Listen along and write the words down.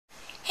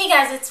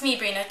guys, it's me,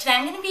 Brina. Today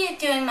I'm going to be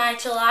doing my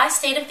July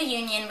State of the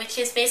Union, which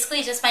is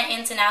basically just my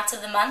ins and outs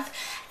of the month,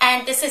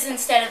 and this is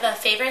instead of a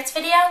favorites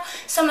video.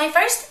 So my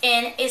first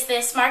in is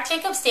this Marc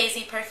Jacobs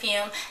Daisy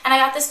perfume, and I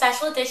got the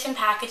special edition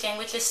packaging,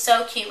 which is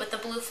so cute with the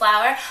blue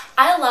flower.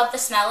 I love the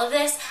smell of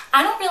this.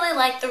 I don't really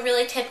like the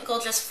really typical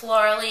just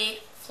florally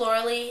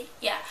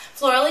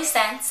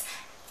scents.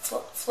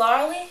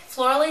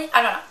 Florally?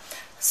 I don't know.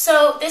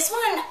 So this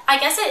one, I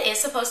guess it is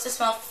supposed to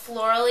smell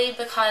florally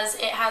because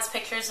it has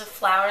pictures of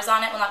flowers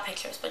on it. Well, not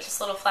pictures, but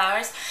just little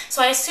flowers.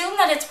 So I assume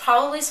that it's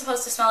probably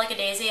supposed to smell like a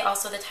daisy.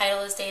 Also, the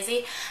title is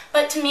Daisy.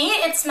 But to me,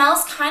 it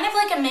smells kind of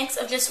like a mix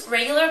of just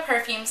regular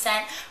perfume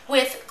scent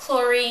with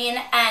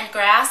chlorine and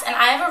grass. And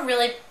I have a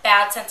really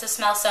bad sense of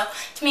smell, so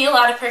to me, a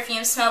lot of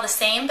perfumes smell the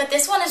same. But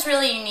this one is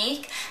really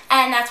unique,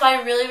 and that's why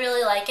I really,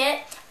 really like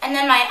it. And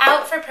then my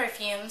out for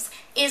perfumes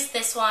is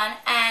this one,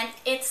 and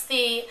it's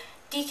the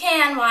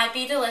DKNY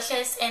Be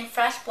Delicious in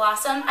Fresh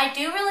Blossom. I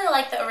do really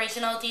like the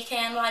original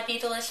DKNY Be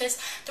Delicious.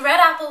 The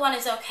red apple one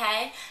is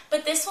okay,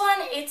 but this one,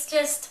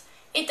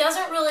 it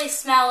doesn't really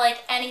smell like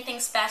anything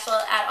special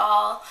at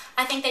all.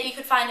 I think that you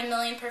could find a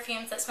million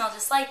perfumes that smell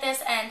just like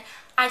this, and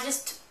I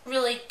just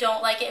really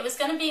don't like it. It was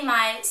going to be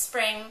my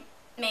spring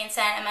main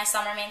scent and my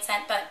summer main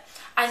scent, but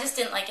I just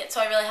didn't like it,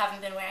 so I really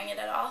haven't been wearing it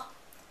at all.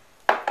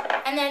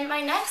 And then my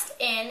next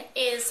in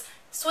is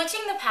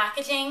switching the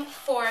packaging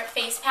for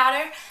face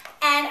powder,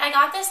 and I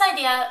got this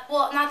idea,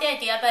 well, not the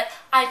idea, but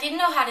I didn't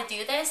know how to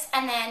do this,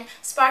 and then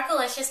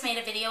Partylicious made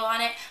a video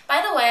on it.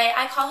 By the way,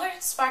 I call her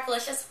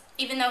Partylicious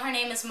even though her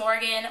name is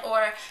Morgan,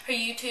 or her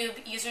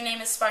YouTube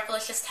username is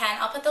Partylicious10.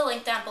 I'll put the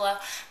link down below.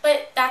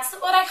 But that's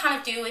what I kind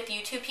of do with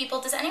YouTube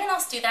people. Does anyone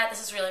else do that?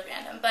 This is really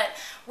random, but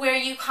where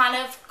you kind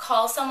of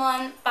call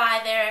someone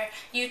by their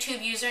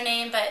YouTube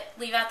username but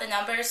leave out the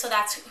numbers, so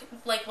that's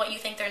like what you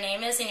think their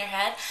name is in your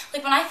head.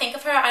 Like when I think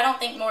of her, I don't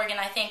think Morgan,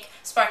 I think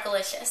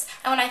Partylicious.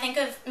 And when I think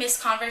of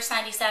Miss Converse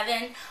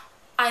 97,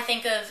 I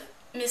think of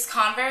Miss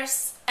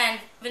Converse,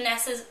 and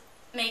Vanessa's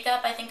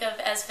makeup I think of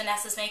as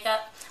Vanessa's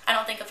makeup. I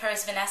don't think of her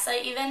as Vanessa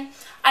even.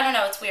 I don't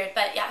know, it's weird,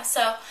 but yeah.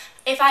 So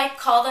if I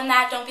call them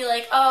that, don't be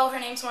like, oh, her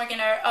name's Morgan,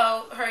 or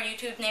oh, her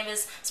YouTube name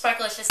is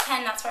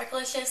Partylicious10, not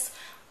Partylicious.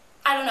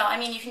 I don't know. I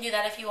mean, you can do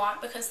that if you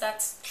want because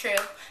that's true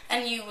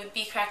and you would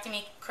be correcting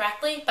me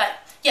correctly.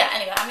 But yeah,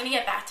 anyway, I'm going to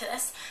get back to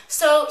this.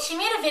 So she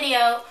made a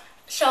video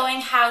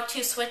showing how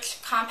to switch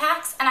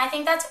compacts, and I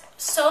think that's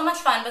so much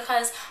fun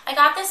because I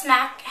got this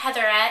MAC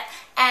Heatherette,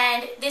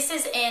 and this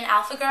is in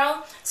Alpha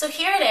Girl. So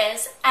here it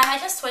is, and I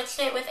just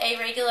switched it with a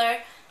regular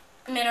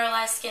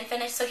mineralized skin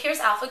finish. So here's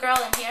Alpha Girl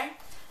in here,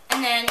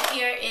 and then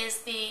here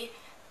is the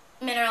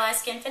mineralized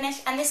skin finish,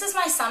 and this is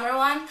my summer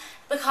one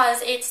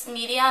because it's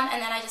medium,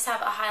 and then I just have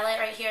a highlight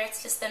right here.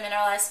 It's just the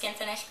mineralized skin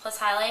finish plus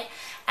highlight,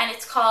 and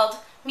it's called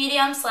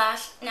medium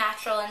 /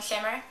 natural and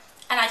shimmer.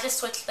 And I just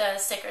switched the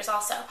stickers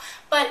also.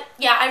 But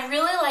yeah, I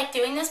really like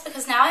doing this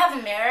because now I have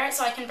a mirror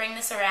so I can bring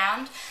this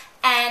around,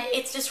 and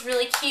it's just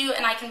really cute,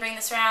 and I can bring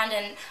this around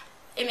and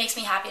it makes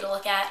me happy to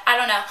look at. I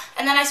don't know.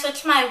 And then I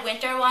switched my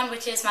winter one,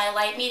 which is my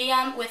light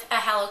medium, with a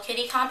Hello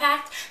Kitty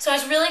compact. So I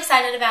was really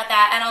excited about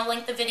that, and I'll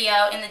link the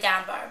video in the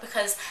down bar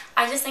because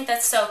I just think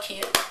that's so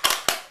cute.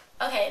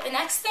 Okay, the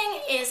next thing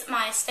is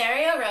my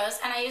Stereo Rose,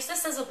 and I use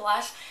this as a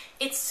blush.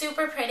 It's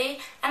super pretty,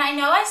 and I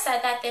know I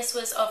said that this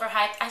was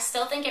overhyped. I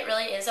still think it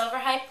really is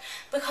overhyped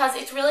because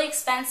it's really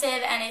expensive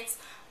and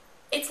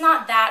it's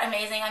not that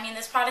amazing. I mean,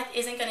 this product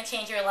isn't going to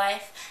change your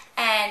life,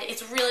 and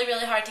it's really,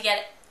 really hard to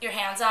get your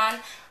hands on,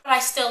 but I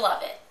still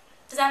love it.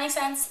 Does that make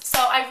sense? So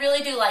I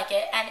really do like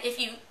it, and if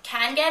you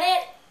can get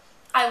it,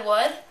 I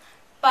would.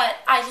 But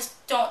I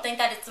just don't think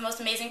that it's the most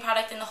amazing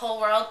product in the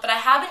whole world. But I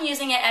have been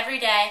using it every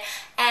day,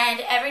 and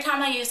every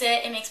time I use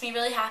it, it makes me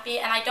really happy.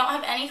 And I don't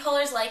have any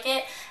colors like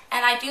it,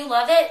 and I do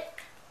love it,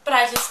 but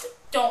I just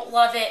don't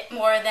love it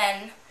more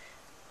than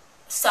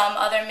some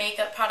other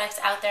makeup products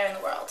out there in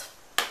the world.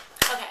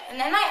 Okay, and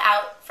then my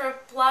out for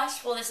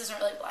blush, well, this isn't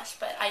really blush,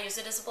 but I use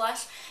it as a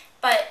blush.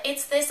 But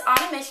it's this On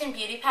a Mission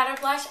Beauty Powder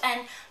blush,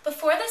 and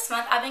before this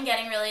month, I've been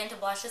getting really into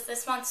blushes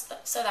this month,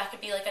 so that could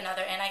be like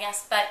another in, I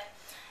guess. But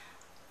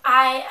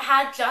I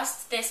had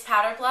just this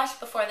powder blush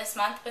before this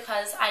month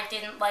because I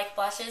didn't like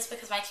blushes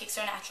because my cheeks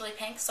are naturally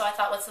pink, so I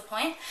thought, what's the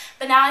point?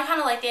 But now I kind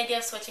of like the idea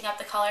of switching up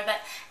the color.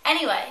 But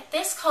anyway,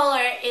 this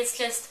color is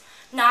just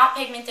not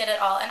pigmented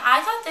at all, and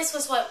I thought this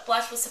was what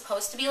blush was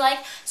supposed to be like.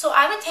 So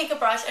I would take a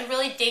brush and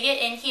really dig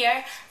it in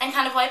here and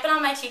kind of wipe it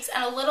on my cheeks,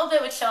 and a little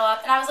bit would show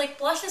up, and I was like,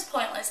 blush is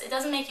pointless. It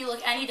doesn't make you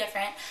look any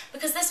different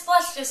because this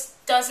blush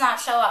just does not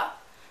show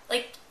up.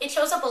 Like, it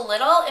shows up a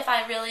little if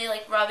I really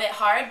like rub it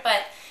hard,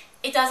 but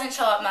it doesn't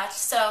show up much.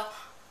 So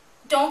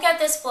don't get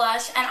this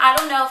blush, and I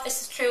don't know if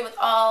this is true with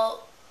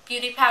all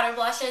beauty powder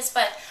blushes,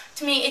 but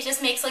to me it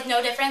just makes like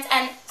no difference.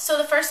 And so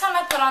the first time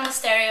I put on the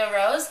Stereo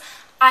Rose,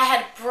 I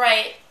had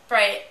bright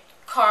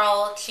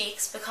coral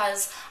cheeks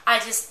because I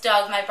just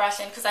dug my brush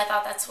in because I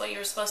thought that's what you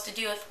were supposed to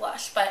do with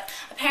blush, but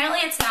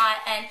apparently it's not,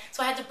 and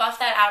so I had to buff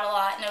that out a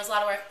lot, and it was a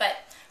lot of work. But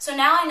so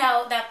now I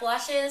know that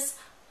blushes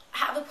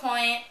have a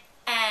point,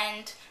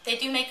 and they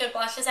do make good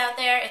blushes out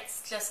there.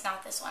 It's just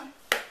not this one.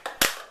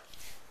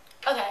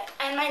 Okay,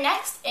 and my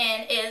next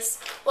in is,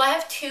 well, I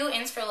have two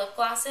ins for lip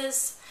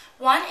glosses.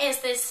 One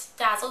is this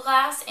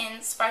Dazzleglass in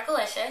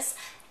Partylicious,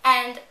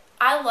 and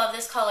I love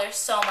this color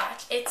so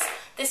much. It's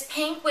this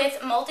pink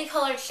with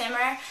multicolored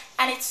shimmer,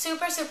 and it's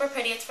super, super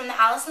pretty. It's from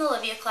the Alice and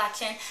Olivia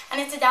collection,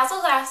 and it's a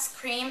Dazzleglass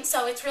cream,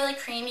 so it's really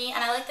creamy,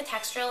 and I like the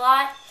texture a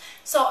lot.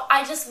 So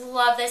I just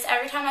love this.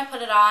 Every time I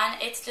put it on,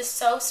 it's just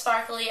so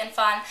sparkly and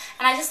fun,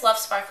 and I just love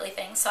sparkly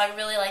things, so I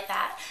really like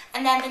that.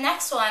 And then the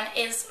next one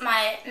is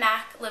my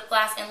MAC lip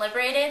gloss in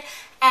Liberated,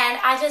 and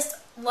I just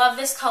love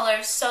this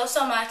color so,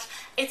 so much.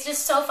 It's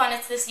just so fun.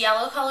 It's this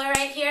yellow color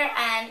right here,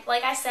 and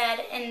like I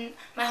said in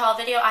my haul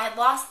video, I had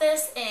lost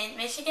this in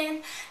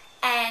Michigan,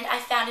 and I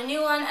found a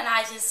new one, and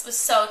I just was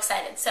so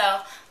excited.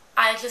 So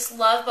I just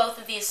love both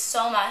of these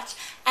so much.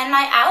 And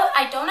my out,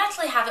 I don't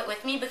actually have it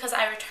with me because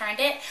I returned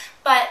it,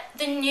 but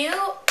the new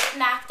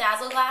MAC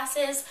Dazzle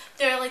glasses,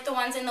 they're like the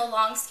ones in the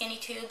long skinny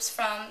tubes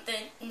from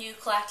the new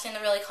collection, the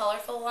really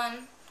colorful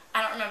one.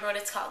 I don't remember what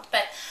it's called,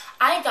 but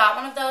I got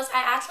one of those.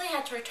 I actually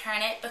had to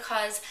return it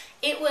because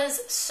it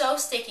was so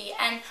sticky,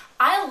 and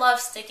I love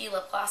sticky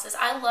lip glosses.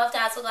 I love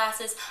Dazzle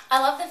glasses.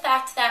 I love the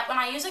fact that when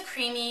I use a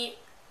creamy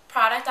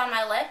product on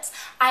my lips,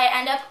 I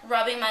end up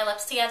rubbing my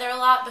lips together a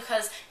lot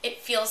because it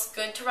feels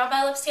good to rub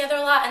my lips together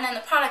a lot, and then the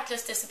product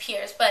just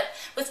disappears. But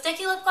with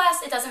sticky lip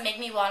gloss, it doesn't make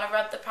me want to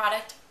rub the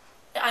product.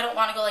 I don't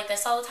want to go like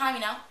this all the time,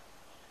 you know?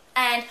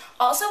 And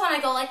also when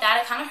I go like that,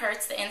 it kind of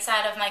hurts the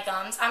inside of my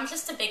gums. I'm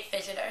just a big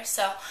fidgeter,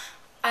 so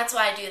that's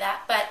why I do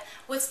that. But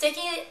with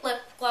sticky lip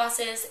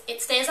glosses,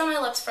 it stays on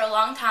my lips for a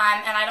long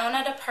time, and I don't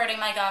end up hurting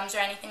my gums or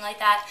anything like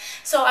that.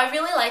 So I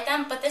really like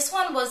them, but this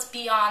one was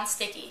beyond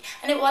sticky.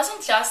 And it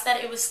wasn't just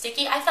that it was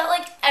sticky. I felt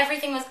like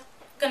everything was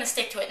going to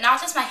stick to it.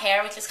 Not just my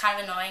hair, which is kind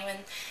of annoying when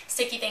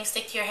sticky things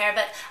stick to your hair,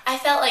 but I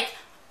felt like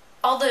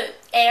all the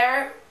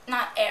air,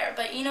 not air,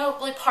 but you know,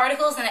 like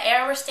particles in the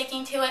air were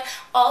sticking to it.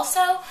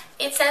 Also,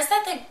 it says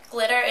that the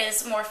glitter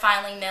is more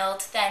finely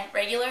milled than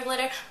regular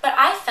glitter, but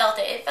I felt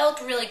it. It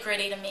felt really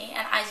gritty to me,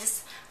 and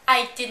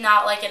I did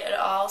not like it at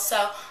all.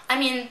 So, I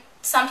mean,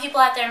 some people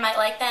out there might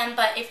like them,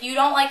 but if you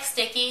don't like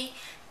sticky,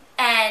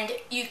 and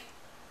if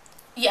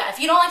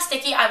you don't like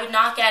sticky, I would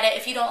not get it.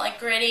 If you don't like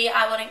gritty,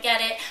 I wouldn't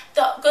get it.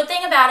 The good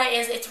thing about it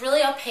is it's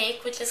really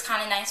opaque, which is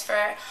kind of nice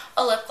for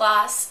a lip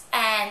gloss,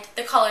 and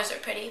the colors are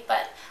pretty,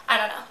 but I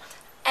don't know.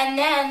 And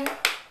then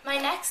my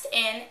next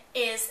in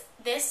is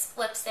this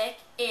lipstick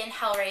in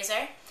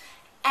Hellraiser,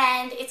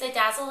 and it's a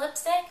Dazzle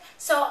lipstick.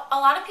 So a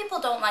lot of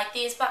people don't like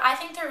these, but I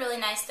think they're really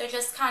nice. They're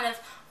just kind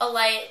of a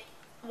light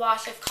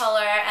wash of color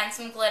and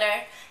some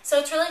glitter. So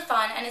it's really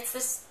fun, and it's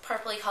this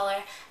purpley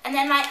color. And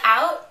then my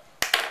out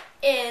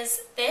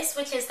is this,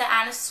 which is the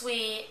Anna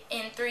Sui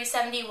in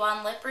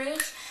 371 Lip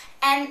Rouge.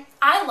 And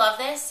I love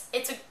this.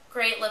 It's a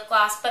great lip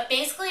gloss, but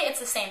basically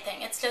it's the same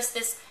thing. It's just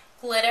this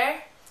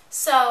glitter.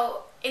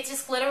 So it's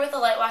just glitter with a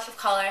light wash of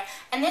color.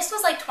 And this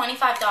was like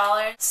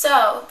 $25.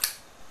 So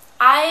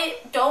I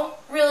don't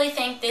really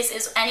think this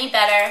is any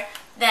better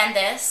than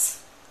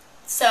this.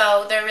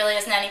 So there really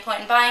isn't any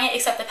point in buying it,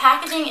 except the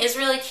packaging is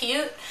really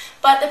cute.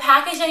 But the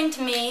packaging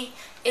to me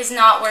is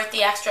not worth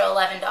the extra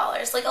 $11.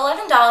 Like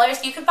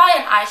 $11, you could buy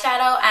an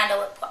eyeshadow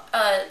and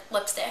a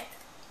lipstick.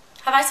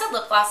 Have I said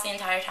lip gloss the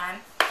entire time?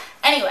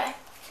 Anyway,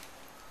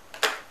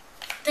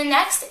 the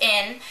next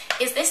in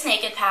is this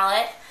Naked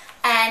palette,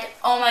 and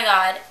oh my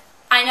god,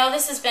 I know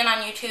this has been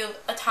on YouTube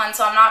a ton,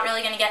 so I'm not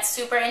really going to get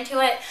super into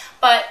it,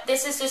 but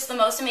this is just the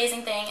most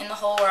amazing thing in the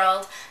whole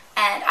world,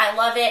 and I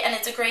love it, and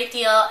it's a great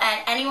deal,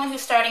 and anyone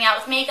who's starting out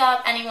with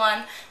makeup,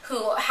 anyone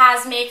who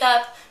has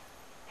makeup,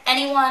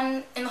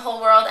 anyone in the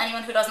whole world,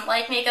 anyone who doesn't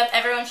like makeup,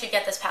 everyone should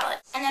get this palette.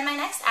 And then my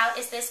next out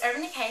is this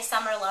Urban Decay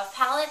Summer Love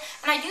palette,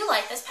 and I do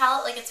like this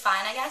palette, like it's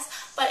fine I guess,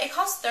 but it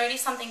costs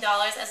 $30-something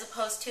as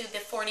opposed to the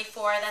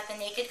 $44 that the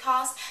Naked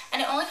cost,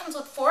 and it only comes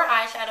with 4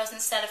 eyeshadows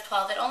instead of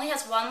 12. It only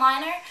has one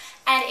liner,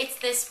 and it's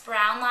this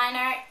brown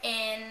liner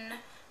in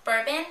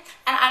Bourbon,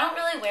 and I don't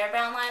really wear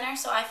brown liner,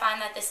 so I find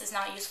that this is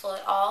not useful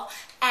at all.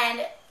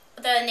 And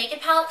the Naked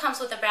palette comes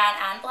with a brown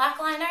and black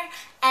liner,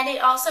 and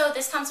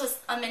this comes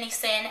with a mini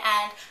Sin,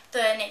 and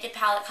the Naked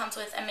palette comes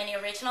with a mini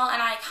Original,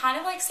 and I kind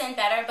of like Sin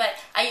better, but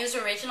I use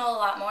Original a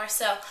lot more,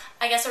 so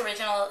I guess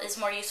Original is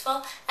more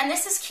useful. And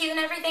this is cute and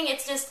everything,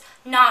 it's just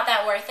not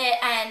that worth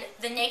it, and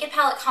the Naked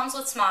palette comes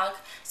with Smog,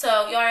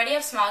 so you already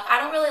have Smog. I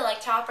don't really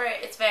like Chopper,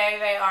 it's very,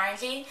 very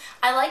orangey.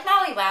 I like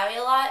Maui Wowie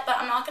a lot, but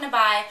I'm not going to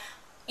buy,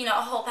 you know,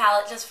 a whole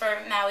palette just for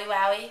Maui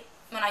Wowie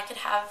when I could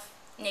have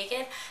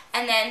Naked.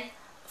 And then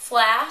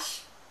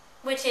Flash,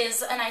 which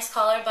is a nice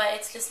color, but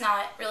it's just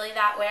not really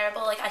that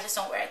wearable. Like, I just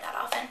don't wear it that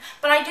often.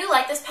 But I do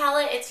like this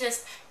palette. It's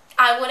just,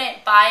 I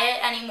wouldn't buy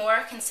it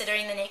anymore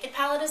considering the Naked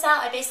palette is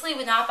out. I basically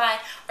would not buy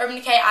Urban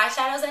Decay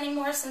eyeshadows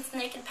anymore since the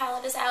Naked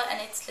palette is out,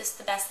 and it's just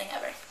the best thing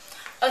ever.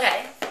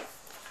 Okay,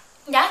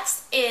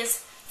 next is,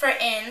 for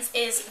ins,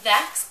 is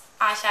Vex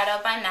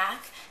eyeshadow by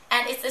MAC.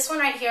 And it's this one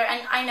right here,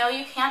 and I know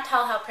you can't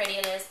tell how pretty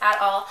it is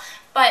at all,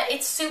 but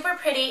it's super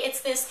pretty.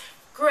 It's this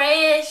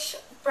grayish,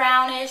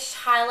 brownish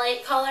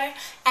highlight color,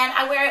 and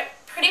I wear it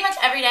pretty much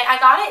every day. I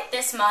got it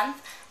this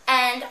month,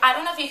 And I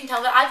don't know if you can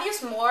tell, but I've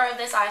used more of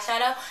this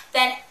eyeshadow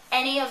than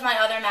any of my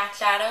other MAC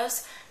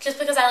shadows, just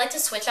because I like to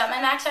switch out my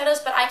MAC shadows,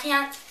 but I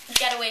can't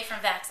get away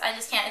from Vex. I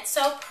just can't. It's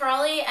so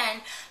pearly,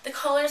 and the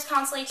color is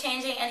constantly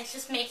changing, and it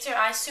just makes your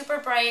eyes super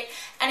bright,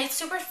 and it's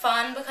super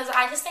fun, because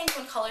I just think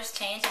when colors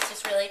change, it's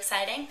just really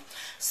exciting.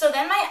 So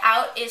then my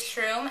out is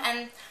Shroom,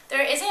 and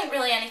there isn't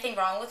really anything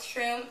wrong with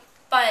Shroom,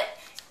 but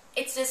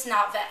it's just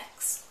not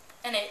Vex.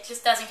 And it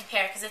just doesn't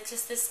compare, because it's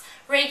just this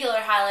regular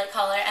highlight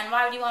color, and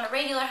why would you want a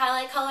regular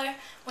highlight color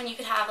when you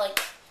could have, like,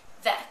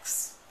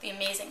 Vex, the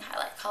amazing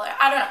highlight color?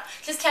 I don't know.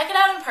 Just check it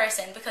out in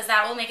person, because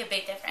that will make a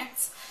big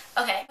difference.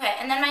 Okay,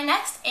 and then my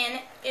next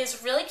in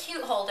is really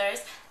cute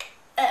holders.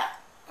 Okay,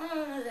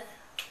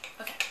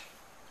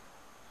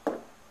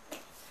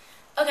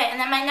 and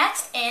then my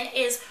next in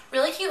is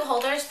really cute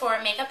holders for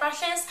makeup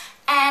brushes,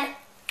 and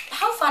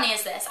how funny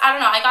is this? I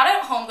don't know, I got it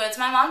at HomeGoods.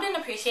 My mom didn't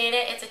appreciate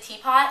it. It's a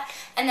teapot,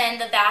 and then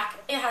the back,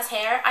 it has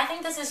hair. I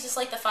think this is just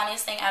like the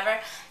funniest thing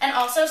ever. And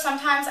also,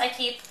 sometimes I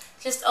keep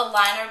just a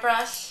liner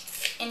brush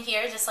in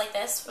here, just like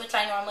this, which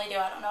I normally do.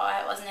 I don't know why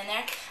it wasn't in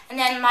there. And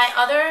then my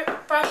other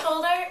brush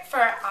holder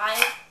for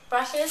eye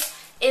brushes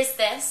is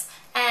this.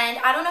 And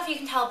I don't know if you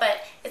can tell,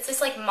 but it's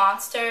this like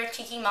monster,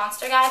 cheeky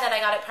monster guy that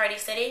I got at Party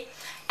City.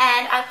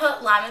 And I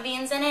put lima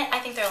beans in it. I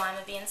think they're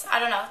lima beans. I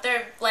don't know.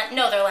 They're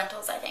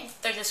lentils, I think.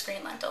 They're just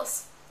green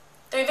lentils.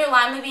 They're either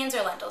lima beans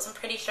or lentils. I'm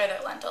pretty sure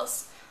they're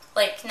lentils.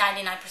 Like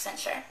 99%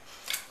 sure.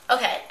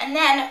 Okay, and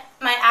then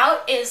my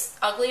out is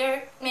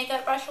uglier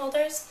makeup brush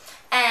holders.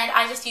 And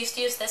I just used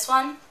to use this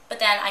one, but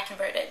then I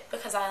converted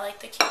because I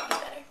like the cute ones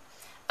better.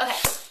 Okay,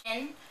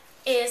 in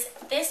is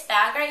this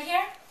bag right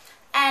here.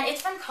 And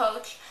it's from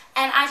Coach.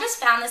 And I just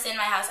found this in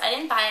my house. I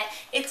didn't buy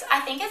it.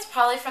 I think it's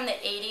probably from the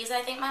 80s,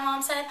 I think my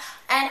mom said.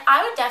 And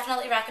I would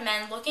definitely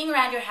recommend looking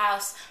around your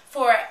house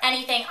for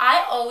anything.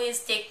 I always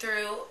dig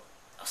through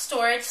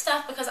storage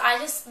stuff because I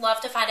just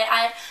love to find it.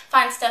 I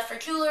find stuff for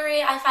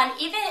jewelry. I find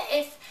even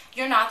if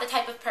you're not the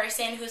type of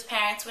person whose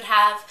parents would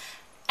have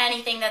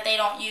anything that they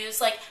don't use,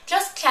 like,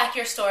 just check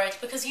your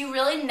storage because you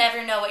really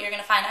never know what you're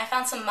going to find. I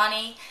found some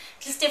money,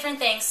 just different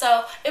things.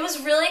 So it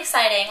was really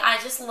exciting. I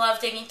just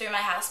love digging through my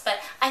house. But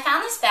I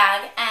found this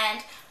bag,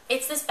 and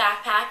it's this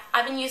backpack.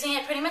 I've been using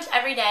it pretty much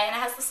every day, and it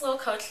has this little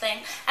Coach thing.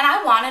 And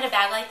I wanted a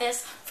bag like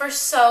this for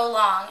so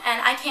long.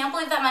 And I can't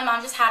believe that my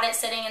mom just had it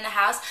sitting in the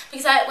house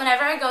because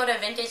whenever I go to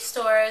vintage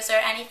stores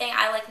or anything,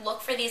 I like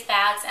look for these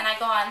bags, and I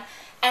go on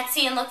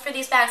Etsy and look for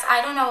these bags.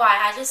 I don't know why.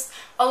 I just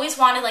always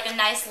wanted like a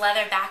nice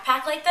leather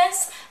backpack like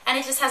this, and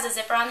it just has a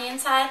zipper on the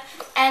inside.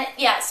 And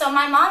yeah, so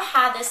my mom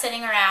had this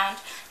sitting around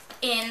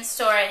in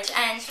storage,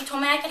 and she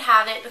told me I could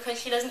have it because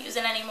she doesn't use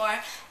it anymore,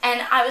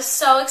 and I was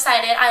so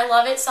excited. I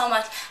love it so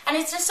much, and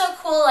it's just so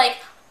cool, like,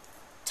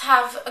 to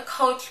have a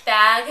Coach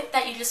bag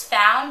that you just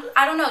found.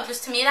 I don't know,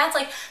 just to me that's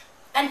like,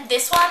 and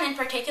this one in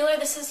particular,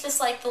 this is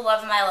just like the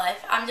love of my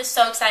life. I'm just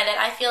so excited.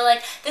 I feel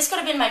like this could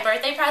have been my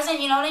birthday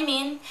present, you know what I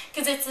mean?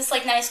 Because it's this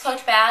like nice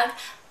Coach bag,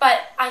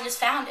 but I just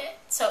found it,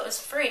 so it was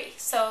free.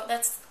 So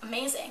that's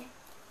amazing.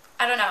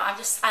 I don't know,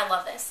 I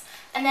love this.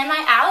 And then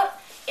my out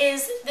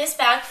is this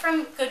bag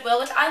from Goodwill,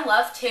 which I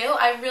love too.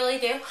 I really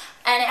do.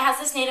 And it has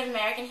this Native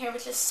American here,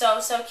 which is so,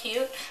 so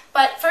cute.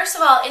 But first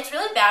of all, it's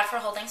really bad for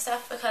holding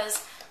stuff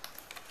because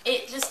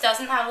it just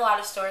doesn't have a lot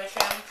of storage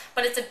room.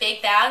 But it's a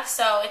big bag,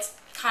 so it's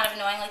kind of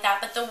annoying like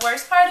that. But the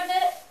worst part of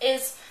it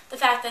is the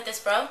fact that this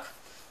broke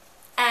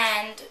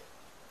and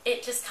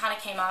it just kind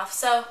of came off.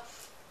 So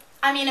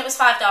I mean, it was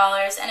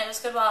 $5 and it was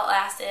good while it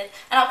lasted,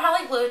 and I'll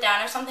probably glue it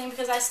down or something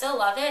because I still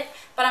love it,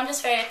 but I'm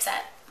just very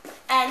upset.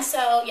 And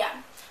so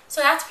yeah,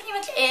 so that's pretty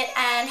much it,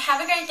 and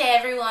have a great day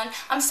everyone.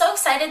 I'm so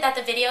excited that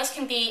the videos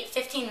can be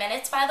 15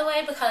 minutes, by the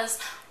way, because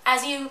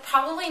as you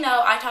probably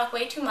know, I talk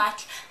way too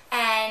much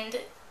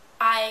and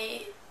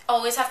I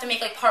always have to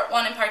make like part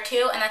 1 and part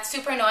 2, and that's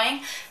super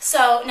annoying.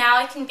 So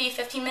now it can be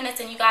 15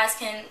 minutes and you guys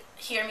can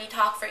hear me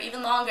talk for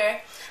even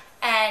longer,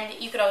 and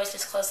you could always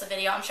just close the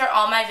video. I'm sure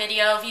all my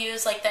video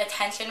views, like the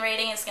attention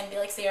rating is going to be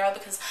like 0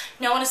 because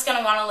no one is going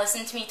to want to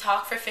listen to me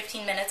talk for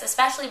 15 minutes,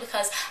 especially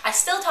because I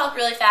still talk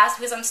really fast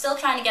because I'm still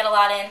trying to get a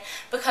lot in,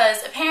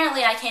 because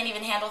apparently I can't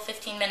even handle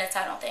 15 minutes,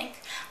 I don't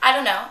think. I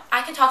don't know.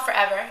 I could talk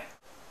forever.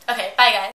 Okay, bye guys.